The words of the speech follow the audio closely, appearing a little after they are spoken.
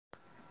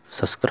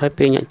Subscribe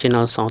पे इन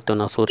channel south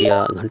Surya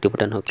घंटी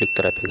button हो क्लिक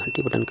तरा पे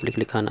घंटी बटन क्लिक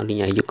लिखान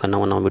अली हिजुग का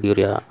नवा नवा वीडियो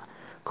रे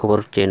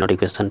खबर चे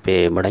नोटिफिकेशन पे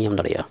बड़ा नाम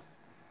दाड़िया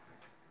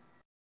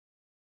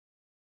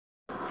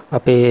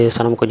आपे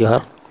सनम को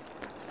जोहार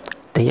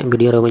तेज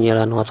वीडियो रे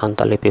बनेला नवा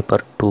संताली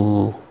पेपर 2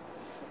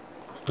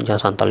 जहाँ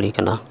संताली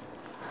कना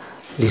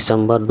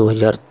दिसंबर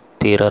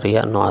 2013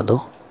 रिया नवा दो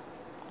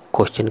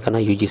क्वेश्चन कना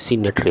यूजीसी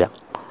नेट रिया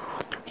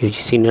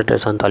यूजीसी नेट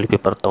संताली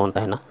पेपर तो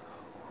तहना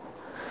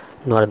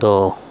नवा दो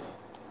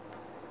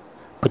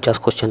 50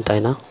 क्वेश्चन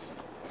तहना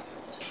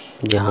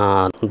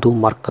जहाँ 2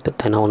 मार्क कते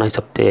तहना उना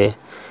हिसाब ते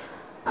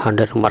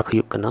 100 मार्क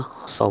हुई कना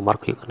 100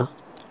 मार्क हुई कना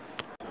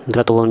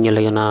दला तो बन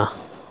लेना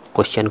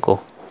क्वेश्चन को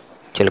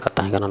चल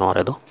कता है कना नवा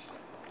रे दो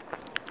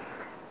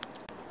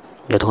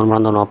जतखन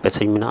मारन दो नवा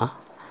पैसेज मेना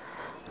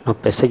नवा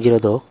पैसेज रे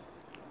दो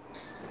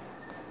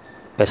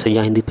पैसेज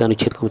या हिंदी पे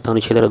अनुच्छेद को मता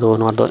अनुच्छेद रे दो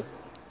नवा दो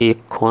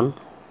 1 खन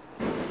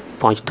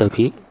 5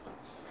 दबी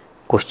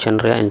क्वेश्चन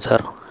रे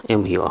आंसर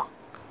एम हुआ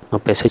नवा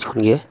पैसेज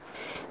खन गे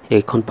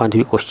 1 खन 5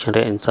 दबी क्वेश्चन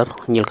रे आंसर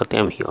नेल करते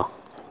एम हुआ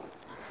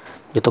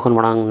जतखन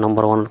मांग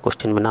नंबर 1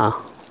 क्वेश्चन मेना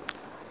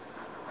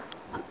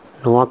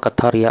नवा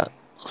कथा रिया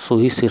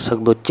सही शीर्षक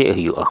दो चे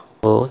हुआ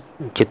तो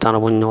चितान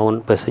बन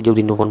पैसेज जो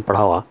दिन बन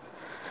पढ़ावा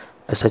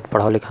पैसेज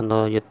पढ़ाव लेखान दो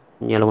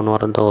नेल बन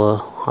वार दो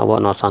अब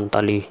ना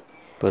संताली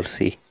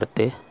पारसी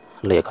ते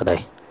लय कदाय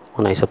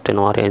उना हिसाब ते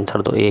नवा रे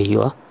आंसर दो ए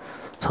हुआ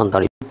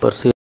संताली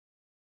पारसी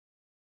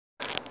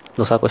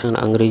दोसा क्वेश्चन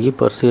अंग्रेजी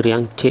पारसी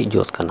रियांग चे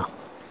जोस कना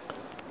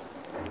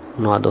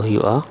नवा दो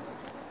हुआ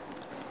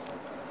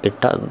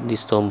एटा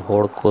दिसम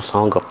होड़ को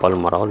साव गप्पल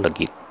मराव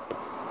लगी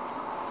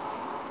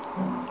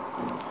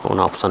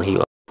उना ऑप्शन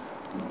हुआ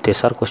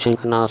तेसर क्वेश्चन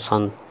कना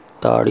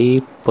संताली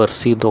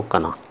पारसी दो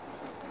कना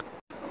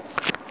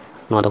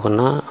नवा दो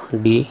कना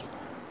डी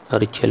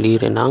अरिचली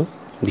रेनांग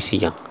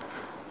बिसिजांग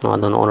नवा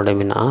दो नोडे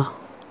मेना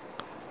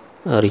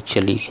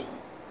अरिचली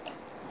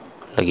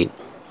लगी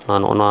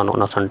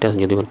ना सेंटेंस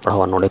जदि बन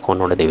पढ़ावा नोडे को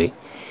नोडे देवे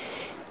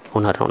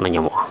उना रे उना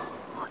ᱧᱟᱢᱚᱜᱼᱟ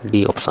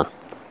डी ऑप्शन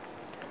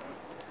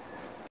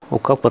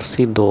ओका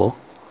पारसी दो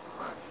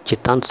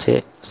चितान से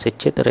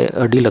सेचेत रे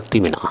अडी लगती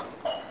मेना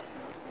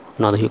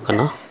ना दो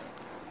कना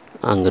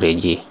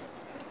अंग्रेजी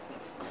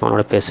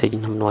नोडे पैसेज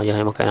नवा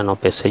जहां मका ना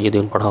पैसेज जदि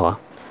बन पढ़ावा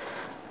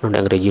नोडे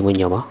अंग्रेजी बन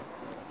ᱧᱟᱢᱟ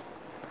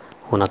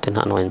उनाते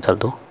ना नो आंसर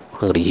दो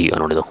अंग्रेजी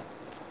नोडे दो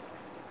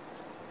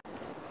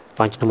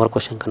 5 नंबर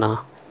क्वेश्चन कना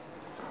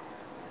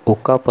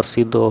ओका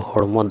पारसी दो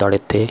हड़मो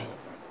दाड़ेते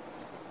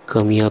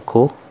कमिया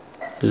को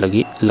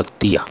लगी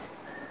लगतिया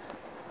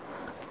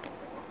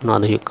ना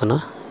दो कना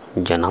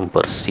जन्म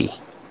पारसी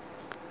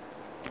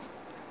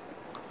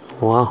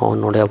वहाँ हो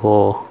नोडे अब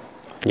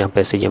जहाँ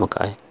पैसे जमा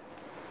है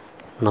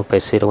ना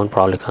पैसे बन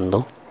पढ़ाव लेखान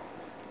दो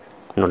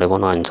नोडे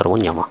बन आंसर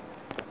बन ᱧᱟᱢᱟ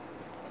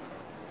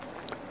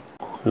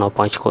ना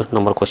 5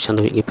 नंबर क्वेश्चन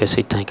दो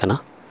पैसे तहै कना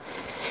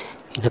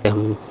इनाते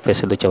हम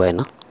पैसे दो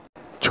चबायना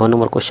 6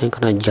 नंबर क्वेश्चन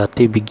कना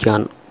जाति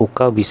विज्ञान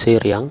ओका विषय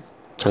रियांग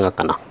चंगा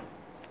कना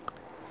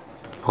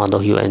ना दो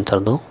हुआ आंसर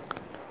दो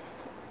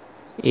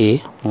ए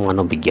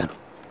मानव विज्ञान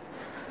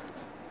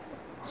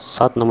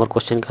 7 नंबर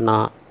क्वेश्चन कना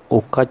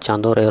ओका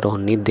चांदो रे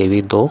रोहनी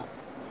देवी दो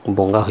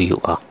बोंगा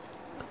हुआ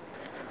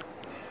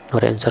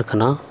नोरे आंसर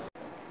कना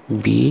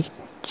बी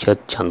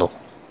चत चांदो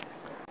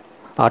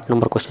 8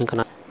 नंबर क्वेश्चन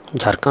कना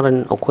झारखंड रन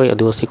ओकोय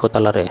आदिवासी को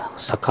तलारे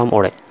सखाम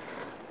ओड़े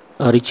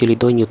अरिचली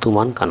दो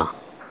ᱧᱩᱛᱩᱢᱟᱱ कना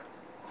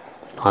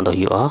ना दो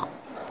हुआ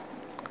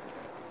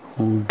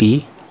डी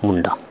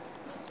मुंडा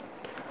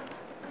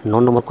 9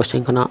 नंबर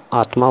क्वेश्चन कना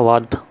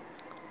आत्मावाद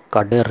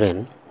काडे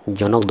रेन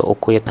जनक दो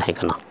ओकोय तहे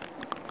कना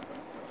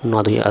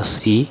ना दो हुआ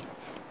सी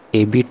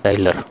A B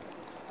Tyler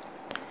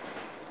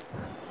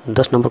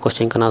 10 number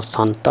question कना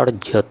सांताड़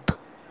जात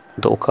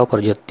दो ओका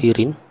प्रजाति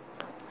रिन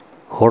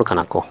होड़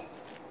कना को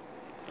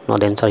ना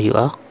दो आंसर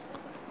हुआ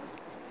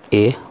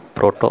ए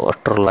प्रोटो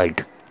ऑस्ट्रेलाइड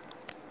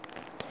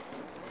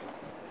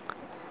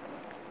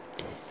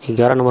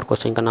 11 नंबर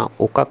क्वेश्चन कना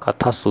ओका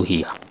कथा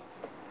सुहिया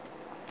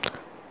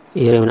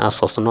ए रे मेना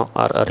सोसनो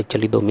और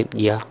अरिचली दो मिद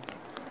गया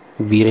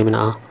बी रे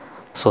मेना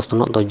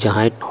सोसनो दो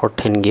जहां होड़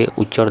ठेन गे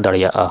उच्चार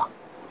दाड़िया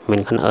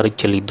मेनखान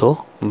अरिचली दो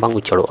बांग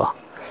उच्चारोआ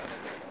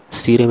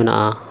सी रे मेना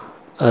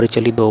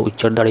अरिचली दो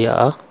उच्चार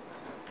दाड़िया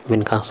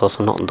मेनखान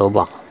सोसनो दो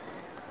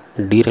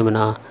बांग डी रे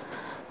मेना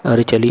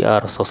अरिचली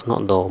और सोसनो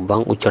दो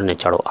बांग उच्चार ने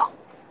चाड़ोआ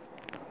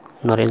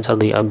नोरे आंसर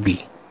दो बी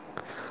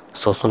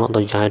सोसनो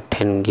दो जहां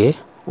ठेन गे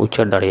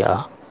उच्चार दाड़िया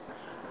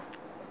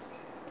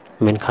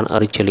मेनखान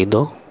अरिचली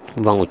दो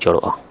बांग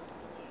उच्चारोआ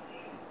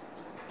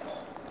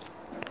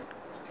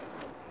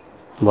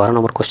 12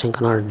 नंबर क्वेश्चन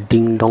कना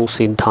डिंग डोंग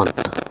सिद्धांत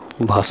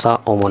भाषा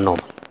ओमनोम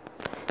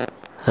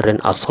रेन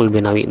असल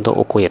बेनावी दो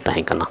ओकोय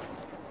तहे कना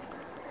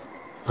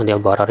नदिया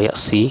 12 रे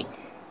सी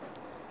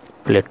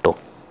प्लेटो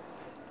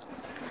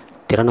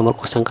 13 नंबर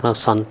क्वेश्चन कना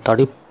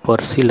संताड़ी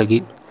पारसी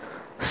लगी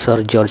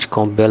सर जॉर्ज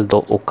कॉम्बेल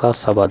दो ओका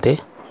सबादे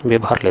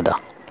व्यवहार लेदा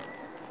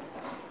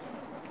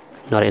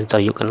नारे आंसर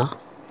यू कना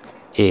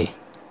ए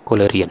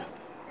कोलेरियन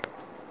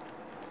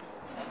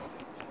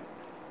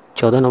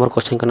 14 नंबर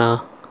क्वेश्चन कना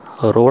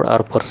रोड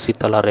और पारसी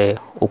तलारे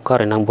ओका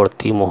रेनांग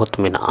बढ़ती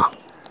महत्व मेना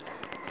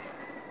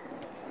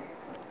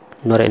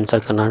नोरे आंसर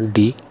करना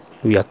डी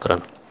व्याकरण।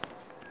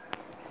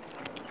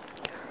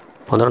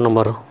 15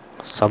 नंबर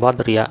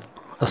सबाद रिया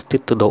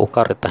अस्तित्व दो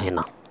ओकारे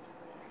तहेना।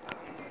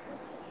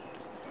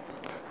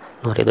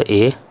 नोरे दो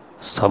ए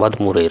सबाद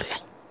मुरई रे।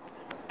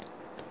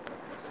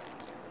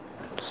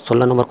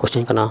 16 नंबर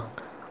क्वेश्चन करना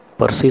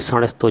परसी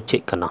साणेस दो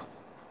चेक करना।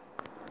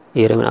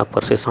 ए रे मेना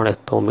परसी साणेस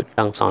दो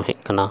मिटटांग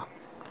सावहेज करना।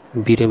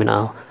 बी रे मेना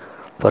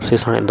परसी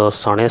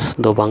साणेस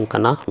दो बांग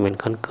करना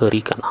मेनखान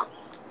करी करना।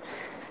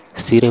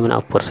 सी रे मेना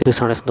परसी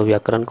साणेस दो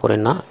व्याकरण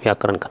कोरेना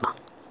व्याकरण करना।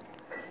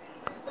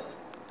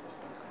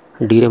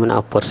 डी रे मेना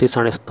परसी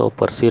साणेस दो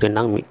परसी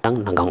रेनांग मिटटांग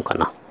नागाम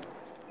करना।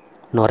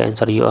 नोरे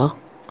आंसर हुआ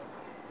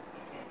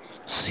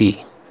सी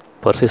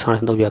परसी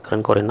साणेस दो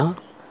व्याकरण कोरेना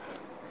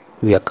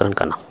व्याकरण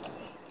करना।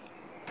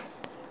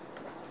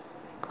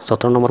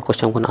 17 नंबर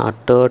क्वेश्चन करना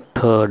ट ठ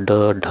ड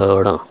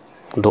ढ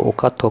दो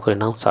ओका थोक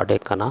रेनांग साडे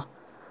करना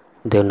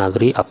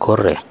देवनागरी अक्षर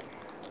रे।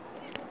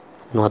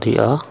 नोआ दो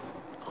हुआ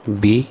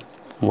बी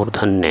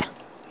मूर्धन्य।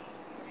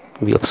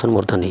 बी ऑप्शन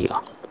मूर्धन्य हुआ।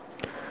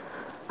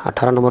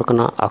 18 नंबर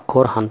करना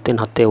अक्षर हानते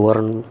नाते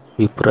वर्ण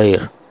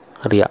विपर्यर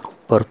रिया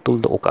परतुल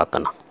दो ओका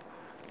करना।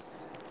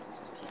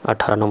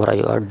 18 नंबर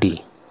आयुआ डी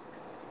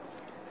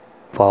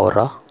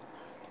पावरा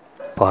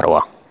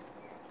पारवा।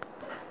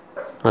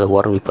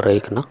 वर्ण विपर्य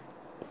करना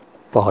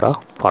पावरा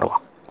पारवा।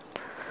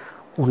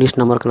 19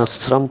 नंबर करना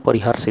श्रम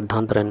परिहार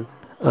सिद्धांत रेन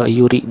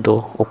अयुरी दो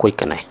ओकोई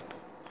कने।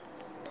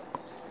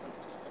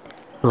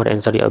 और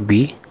आंसर या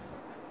बी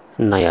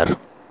नायर।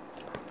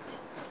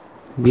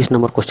 20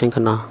 नंबर क्वेश्चन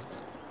करना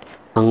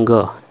अंग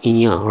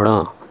इया ण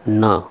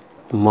न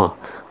म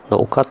दो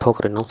ओका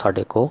थोक रेना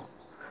साडे को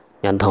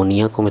या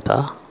ध्वनिया को मेता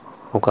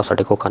ओका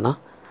साडे को करना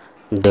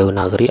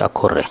देवनागरी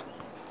अक्षर रे।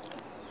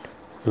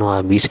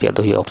 नोआ 20 रिया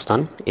दो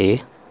ऑप्शन ए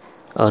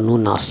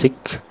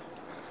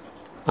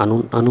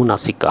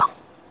अनुनासिका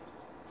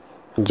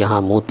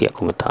जहां मुंह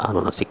को मेता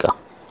अनुनासिका।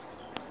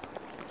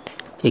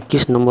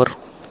 21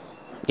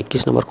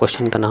 नंबर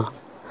क्वेश्चन करना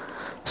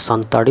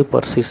संताड़ी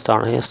परसी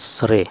साणेस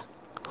रे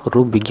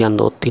रूप विज्ञान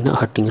दो तीना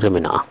हटिंग रे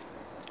मेना।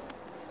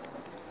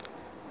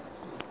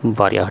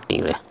 बारिया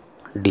हटिंग रे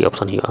डी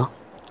ऑप्शन हुआ।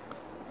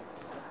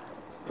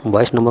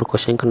 22 नंबर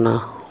क्वेश्चन करना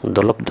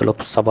दलप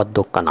दलप सबाद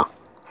दो कना।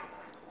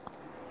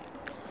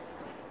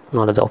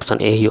 नोले दो ऑप्शन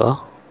ए हुआ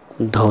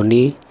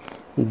ध्वनि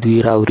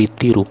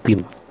द्विरावृत्ति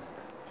रूपीम।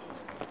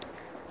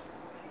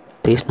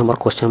 23 नंबर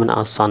क्वेश्चन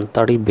में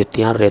सानताड़ी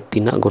बेतियान रे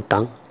तीना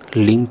गोटांग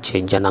लिंग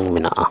चे जनांग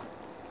मेना।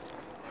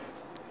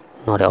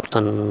 नोरे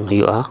ऑप्शन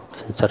हुआ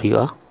आंसर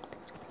हुआ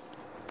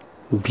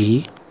बी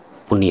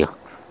पुनिया।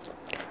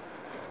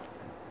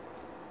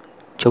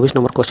 24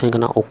 नंबर क्वेश्चन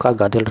करना ओका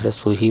गादेल रे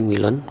सुही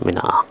मिलन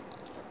मेना।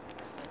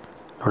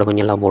 नोड़े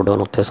बनेला बोडो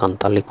नोते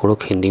सानताली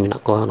कुड़ुक हिंदी मेना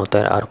को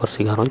नोते आर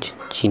परसी घारंज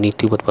चीनी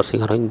तिब्बत परसी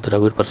घारंज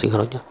द्रविड़ परसी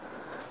घारंज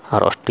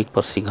और ऑस्ट्रिक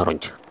परसी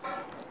घारंज।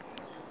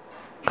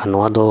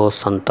 खानवा दो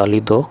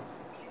सानताली दो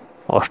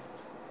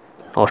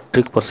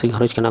ऑस्ट्रिक परसी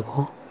घारंज केना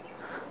को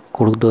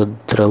कुड़ुक दो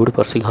द्रविड़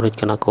परसी घारंज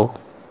केना को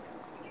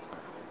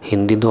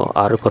हिंदी दो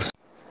आर परसी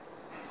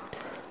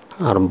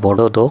और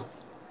बोडो दो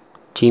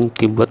चीन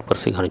तिब्बत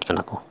परसी घारंज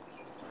केना को।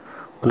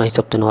 उना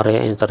हिसाब ते नोरे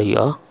आंसर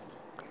हुआ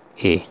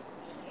ए।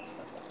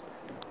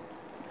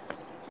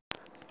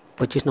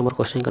 25 नंबर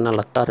क्वेश्चन करना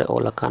लत्ता रे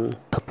ओलकान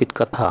थपित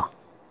कथा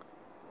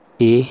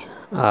A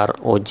R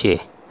O J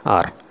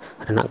are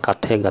Raina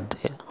काथे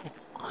गादे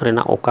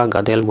रेना ओका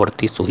गादेल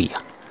बढ़ती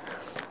सुहिया।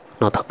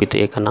 नो थपित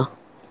ए करना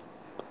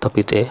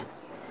थपित A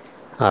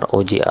R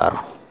O J are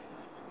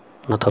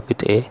no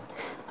थपित A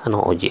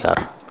no O J are.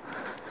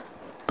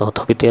 तो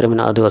थपित ए रे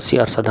मेना आदिवासी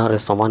और साधारण रे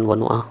समान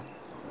बनुआ।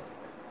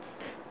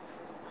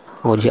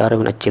 ओ जे आर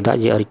मेना चेदा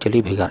जे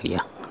आरिचली भेगार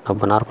गया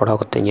बनार पढ़ाव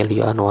करते ñel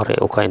हुआ नोआ रे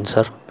ओका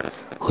आंसर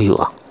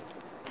हुआ।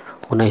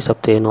 उना हिसाब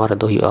ते नोआ रे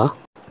दो हुआ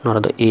नोआ रे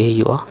दो ए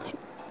हुआ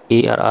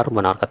ए आर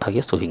बनार कथा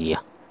गे सुही गया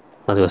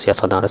आदिवासी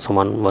साधारण रे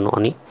समान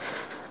बनुआनी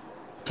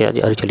चेदा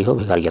जे आरिचली हो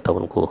भेगार गया तब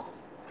उनको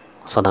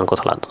साधारण को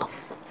सलाह दो।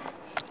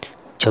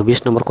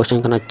 26 नंबर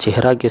क्वेश्चन करना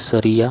चेहरा के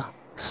सरिया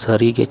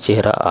सरी के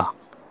चेहरा आ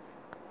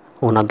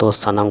ओना दो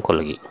सनाम को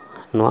लगी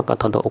नोआ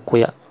कथा दो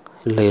ओकोया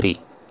लेरी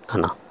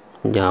खाना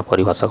जहाँ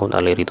परिभाषा को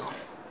लेरी दो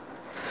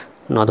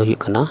नोआ दो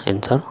हुआ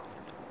आंसर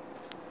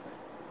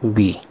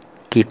बी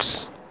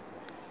किड्स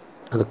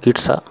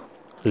किड्स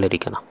लेरी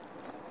कना।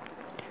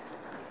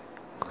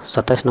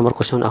 27 नंबर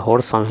क्वेश्चन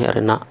होड़ सामहे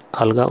रेना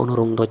अलगा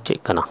उनुरुम दो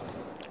चेक कना।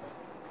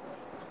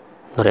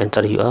 नोरे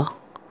आंसर हुआ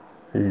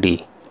डी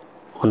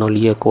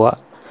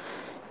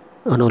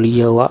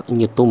ओनोलिया वा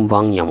nyutum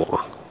बांग ᱧᱟᱢᱚᱜᱼᱟ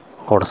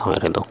होड़ सामहे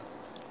रे दो।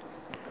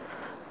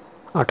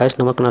 28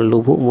 नंबर कना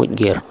लुबु मुज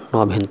गेर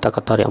नोआ भेंता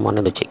कथा रे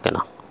माने दो चेक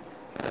कना।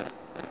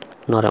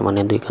 नोरे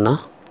माने दो कना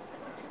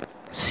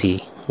सी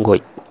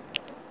गोज।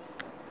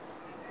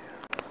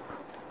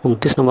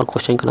 29 नंबर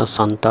क्वेश्चन करना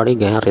सानताड़ी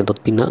गायन रे दो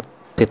तीना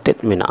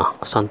तेतेत मेना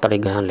सानताड़ी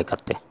गायन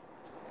लेकाते।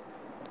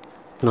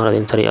 नोरा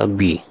आंसर या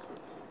बी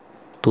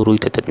तुरुई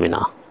तेतेत मेना।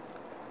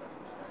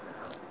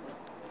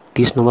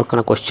 30 नंबर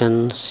करना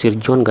क्वेश्चन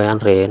सिरजोन गायन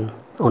रे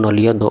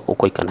ओनोलिया दो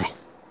ओकोई कने।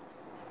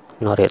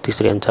 नोरे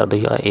तीसरे आंसर दो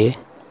ए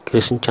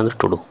कृष्ण चंद्र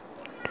टुडू।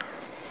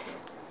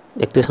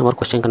 31 नंबर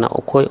क्वेश्चन करना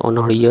ओकोय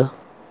ओनहड़िया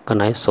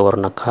कनाय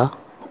सोरनखा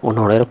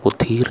ओनहड़े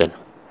पुथी रेन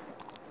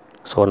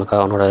सोरनखा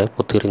ओनहड़े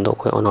पुथी रेन दो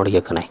ओकोय ओनहड़िया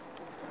कनाय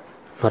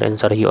और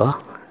आंसर हुआ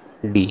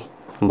डी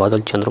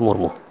बादल चंद्र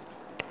मुर्मू।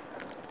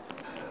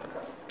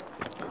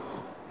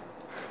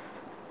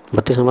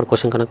 32 नंबर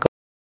क्वेश्चन करना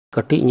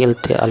कटी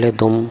नेलते आले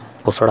दम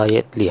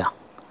पोसड़ायेत लिया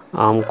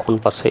आम खुन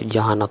पासे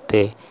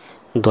जहानाते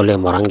दोले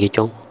मारांगी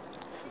चों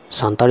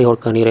सांताड़ी हर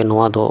कहानी रे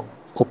नोआ दो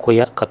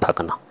ओकोया कथा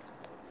कना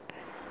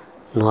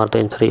नोआ दो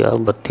आंसर हुआ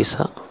 32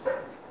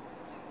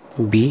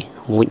 बी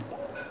मुझ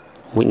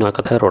नोआ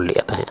कथा रोड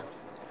लिया था।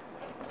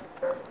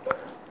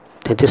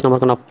 33 नंबर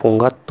कना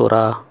पोंगा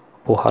तोरा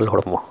पोहाल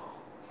हड़मो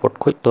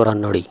पटकुज तोरा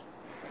नड़ी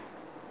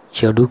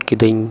चाडू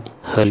किदኝ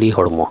हली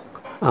हड़मो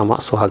आमा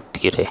सोहाग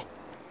तीरे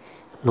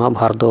नोआ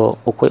भार दो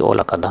ओकोय ओल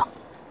अकादा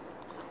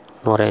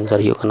नोआ रे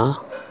आंसर हुआ कना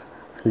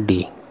डी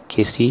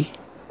केसी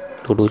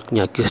टुडू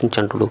या कृष्ण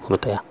चंद्र टुडू को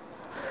बताया।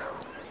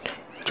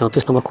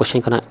 34 नंबर क्वेश्चन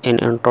करना an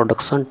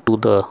introduction to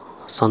the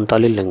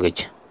Santali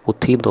language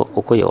पुथी दो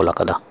ओकोय ओल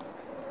अकादा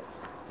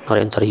और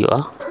आंसर हुआ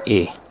ए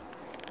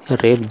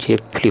रेब जे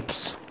फिलिप्स।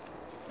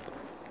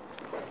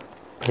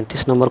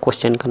 35 नंबर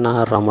क्वेश्चन करना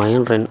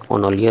रामायण रेन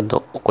ओनलिया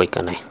दो ओकोय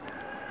कनाय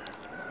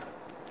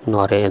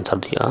नोआ रे आंसर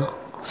हुआ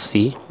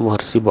सी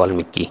महर्षि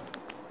वाल्मीकि।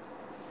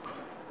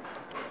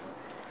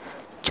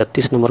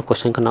 36 नंबर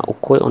क्वेश्चन करना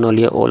ओकोय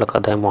ओनलिया ओल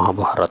अकादा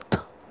महाभारत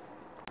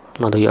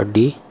नोआ हुआ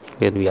D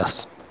Ved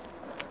Vyas.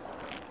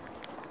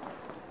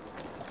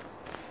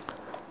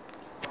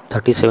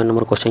 37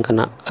 number question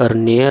करना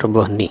अर्नियर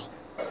बहनी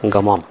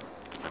गमाम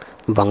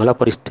बांग्ला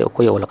परिस्ते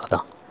ओकोय ओल अकादा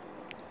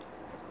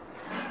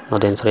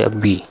नोआ आंसर है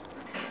B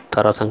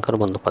Tarashankar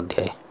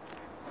Bandyopadhyay.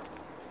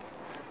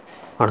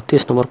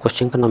 38 number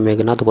question करना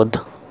मेघनाथ वध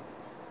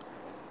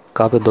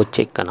काव्य दो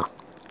चेक करना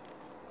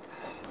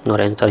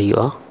नोआ आंसर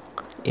हुआ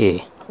ए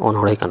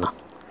ओनहड़े करना।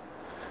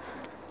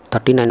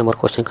 39 नंबर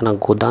क्वेश्चन करना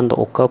गोदान दो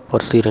ओका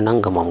परसी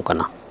रेनांग गमाम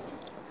करना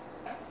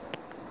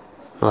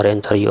नोआ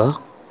आंसर हुआ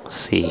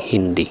सी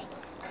हिंदी।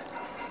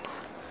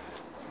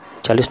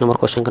 40 नंबर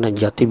क्वेश्चन करना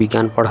जाति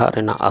विज्ञान पढ़ा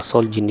रेना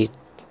आसल जिनिस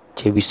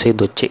चे विषय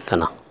दो चेक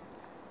करना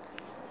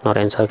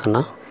नोआ आंसर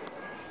करना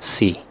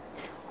सी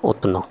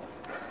उतनो।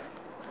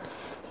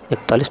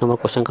 41 नंबर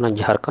क्वेश्चन करना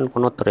झारखंड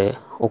पनत रे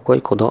ओकोय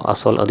कोदो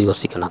आसल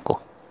आदिवासी कना को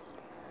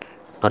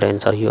नोआ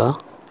आंसर हुआ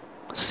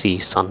सी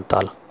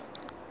सांताल।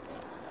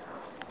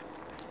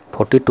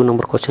 42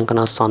 नंबर क्वेश्चन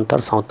करना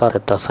सांतार सावता रे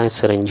दासाई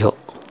सेरेंज झो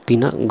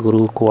तीना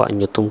गुरु को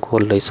ᱧᱩᱛᱩᱢ को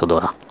लई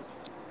सदोरा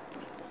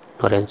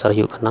नोआ आंसर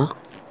हुआ करना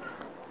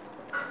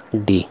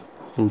डी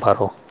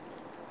 12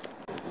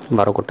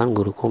 गोटान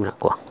गुरु को मेना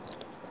को।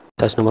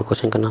 23 नंबर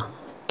क्वेश्चन करना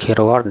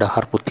खेरवाड़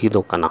डहार पुथी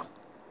दो कना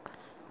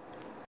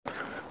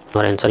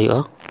नोआ आंसर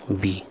हुआ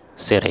बी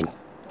सेरेंज।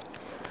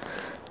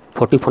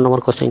 44 नंबर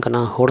क्वेश्चन करना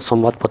होड़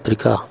संवाद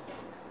पत्रिका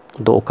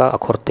दो ओका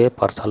अखरते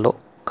पारसालो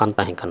कान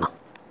ताहें कना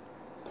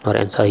नोआ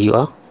आंसर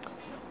हुआ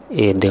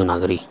ए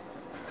देवनागरी।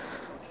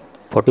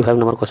 45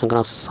 नंबर क्वेश्चन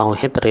करना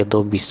सावहेद रे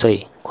दो विषय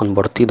खन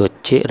बढ़ती दो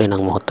चे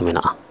रेनांग महत्व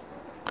मेना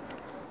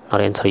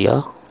नोआ आंसर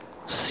हुआ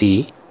सी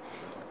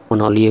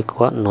ओनलिया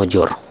को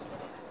नजर।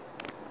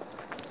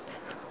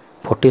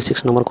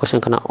 46 नंबर क्वेश्चन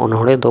करना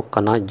ओनहड़े दो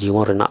कना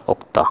जीवन रेना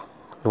ओक्ता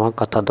नोआ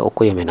कथा दो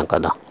ओकोय मेना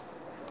कदा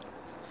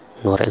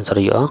नोआ आंसर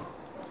हुआ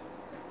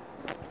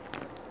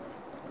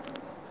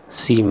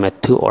सी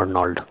मैथ्यू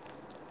आर्नल्ड।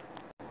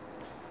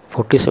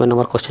 47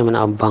 नंबर क्वेश्चन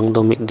मेना बांग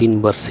दो मिद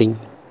दिन बरसिंग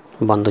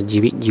बांग दो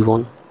जीवित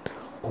जीवन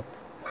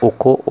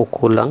ओको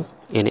ओकोलांग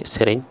एने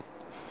सेरेंज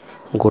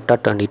गोटा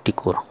टांडी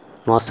टिकोर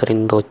नोआ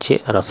सेरेंज दो चे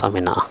रासा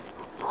मेना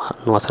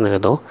नोआ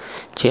सेरेंज दो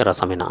चे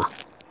रासा मेना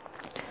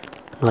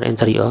नोआ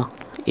आंसर हुआ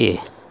ए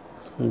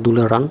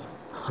दुलारान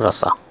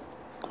रासा।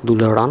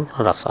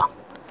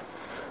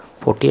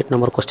 48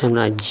 नंबर क्वेश्चन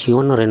मेना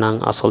जीवन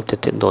रेनांग आसल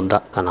तेते दो दा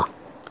कना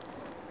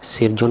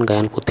सिरजन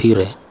गायन पुथी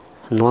रे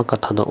नोआ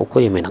कथा दो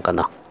ओकोय मेना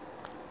कदा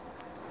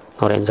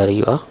नोआ आंसर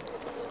हुआ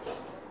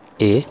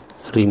ए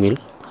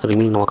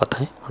रिमिल नोआ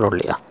कथा रोड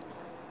लिया।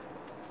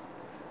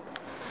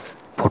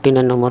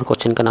 49 नंबर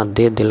क्वेश्चन करना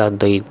दे दिला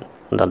दई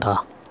दादा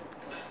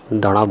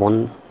दाड़ा बन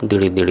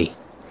दिड़ी दिड़ी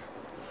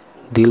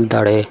दिल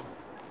दाड़े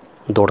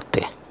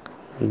दौड़ते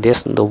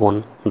देश दो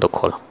बन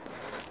दखल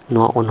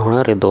नोआ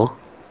ओनहड़ा रे दो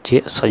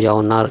चे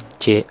सजावना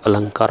चे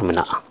अलंकार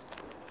मेना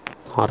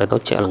नोआ रे दो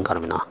चे अलंकार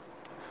मेना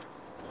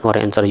नोआ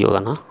आंसर हुआ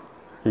ना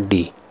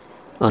डी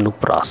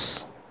अनुप्रास।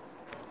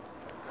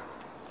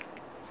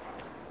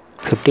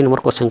 50 नंबर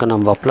क्वेश्चन करना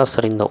बापला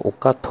सरिंग दो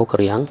ओका थोक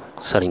रियांग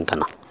सरिंग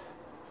कना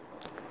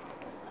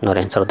नोआ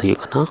आंसर दो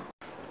हुआ ना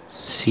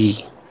सी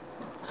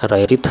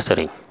रायरित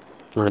सरिंग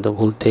नोआ दो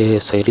भूलते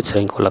सैरित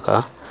सरिंग को लगा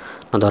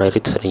नोआ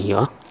रायरित सरिंग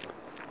हुआ।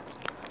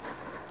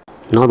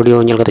 नोआ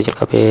वीडियो नेल कते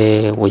चलका पे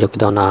बुझो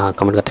किदा ना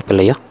कमेंट कते पे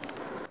लैया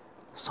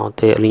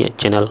साथे अलिया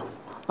चैनल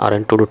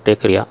आरएन टुडू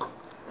टेक रिया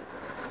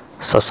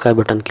सब्सक्राइब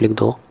बटन क्लिक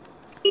दो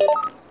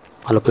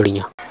आलो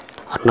पेड़िया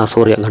और ना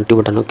सो रिया घंटी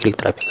बटन क्लिक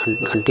तरा पे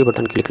घंटी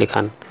बटन क्लिक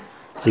लेखान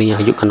अलिया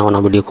हजू कना ना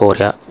वीडियो को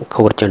रिया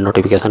खबर चैनल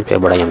नोटिफिकेशन पे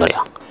बड़ा यम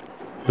दरिया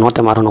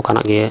नोते मारो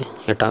नोकाना गे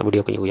एटा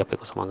वीडियो को उया पे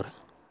को समांग रे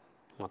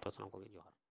ᱢᱟ ᱛᱚᱵᱮ ᱥᱟᱱᱟᱢ ᱠᱚᱜᱮ ᱡᱚᱦᱟᱨ।